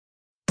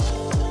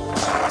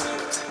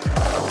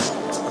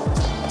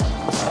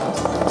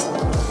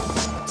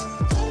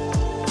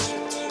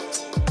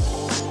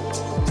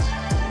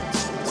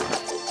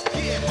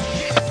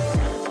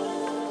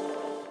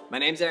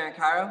name's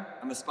Kyro.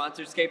 I'm a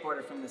sponsored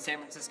skateboarder from the San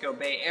Francisco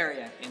Bay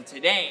Area, and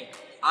today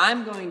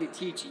I'm going to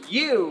teach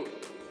you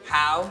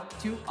how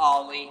to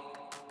Ollie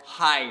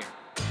higher.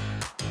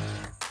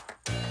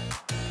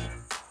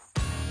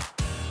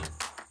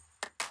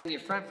 Your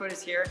front foot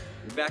is here,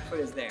 your back foot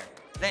is there.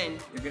 Then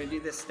you're gonna do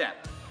this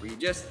step where you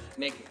just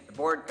make the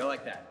board go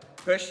like that.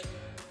 Push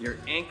your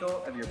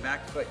ankle of your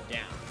back foot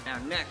down. Now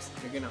next,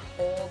 you're gonna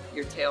hold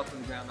your tail to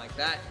the ground like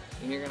that,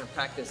 and you're gonna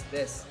practice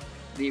this,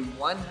 the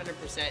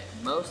 100%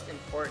 most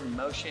important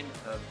motion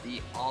of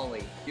the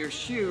Ollie. Your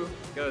shoe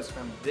goes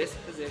from this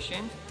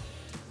position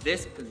to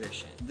this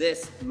position.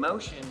 This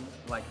motion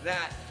like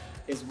that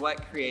is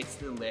what creates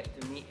the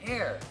lift in the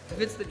air.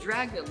 If it's the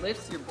drag that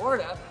lifts your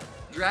board up,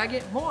 drag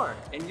it more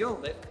and you'll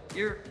lift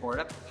your board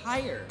up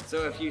higher.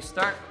 So if you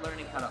start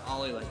learning how to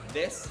Ollie like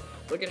this,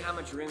 look at how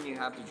much room you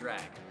have to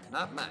drag.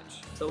 Not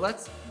much. So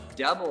let's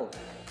double that.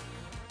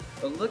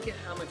 But look at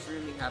how much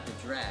room you have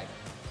to drag.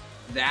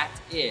 That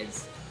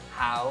is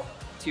how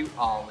to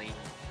Ollie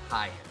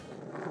higher.